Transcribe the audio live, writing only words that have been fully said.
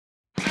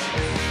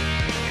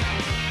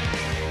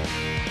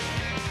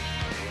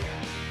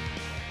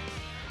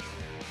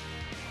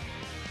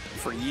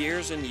For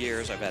years and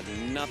years, I've had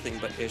nothing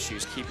but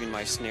issues keeping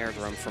my snare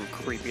drum from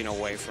creeping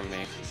away from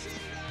me.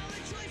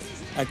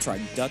 I've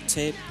tried duct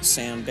tape,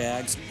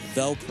 sandbags,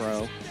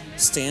 Velcro,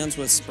 stands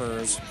with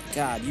spurs.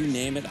 God, you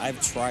name it,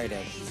 I've tried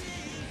it.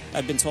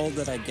 I've been told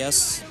that I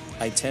guess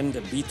I tend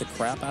to beat the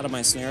crap out of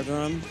my snare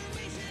drum.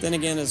 Then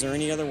again, is there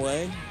any other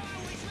way?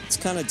 It's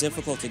kind of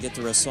difficult to get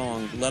through a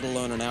song, let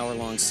alone an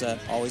hour-long set,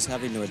 always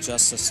having to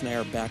adjust the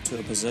snare back to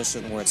a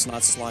position where it's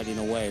not sliding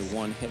away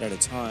one hit at a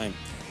time,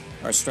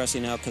 or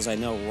stressing out because I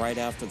know right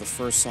after the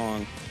first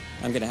song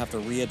I'm going to have to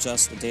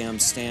readjust the damn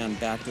stand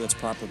back to its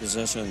proper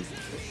position.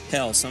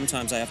 Hell,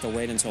 sometimes I have to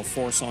wait until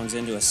 4 songs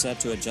into a set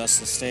to adjust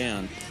the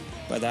stand.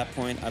 By that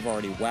point, I've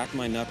already whacked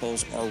my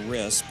knuckles or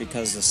wrists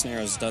because the snare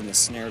has done the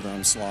snare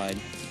drum slide.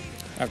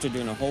 After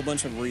doing a whole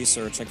bunch of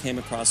research, I came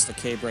across the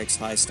KBrakes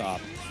Hi Stop.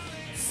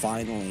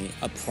 Finally,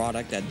 a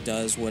product that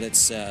does what it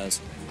says.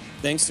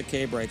 Thanks to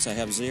KBrakes, I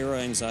have zero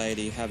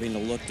anxiety having to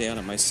look down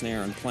at my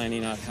snare and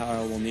planning out how I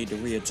will need to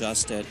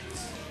readjust it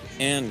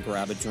and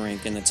grab a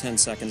drink in the 10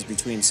 seconds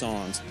between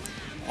songs.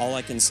 All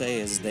I can say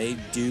is they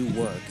do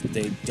work.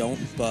 They don't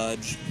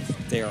budge.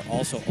 They are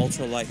also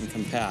ultra light and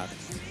compact.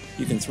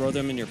 You can throw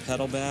them in your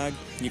pedal bag.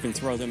 You can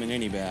throw them in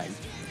any bag.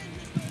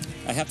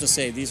 I have to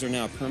say, these are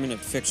now a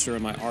permanent fixture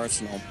in my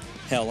arsenal.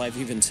 Hell, I've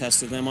even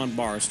tested them on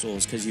bar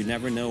stools because you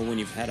never know when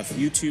you've had a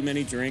few too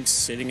many drinks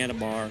sitting at a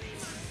bar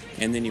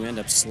and then you end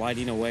up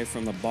sliding away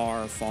from the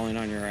bar, falling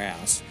on your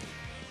ass.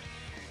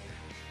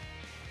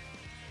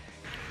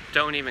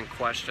 Don't even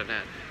question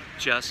it.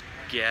 Just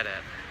get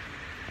it.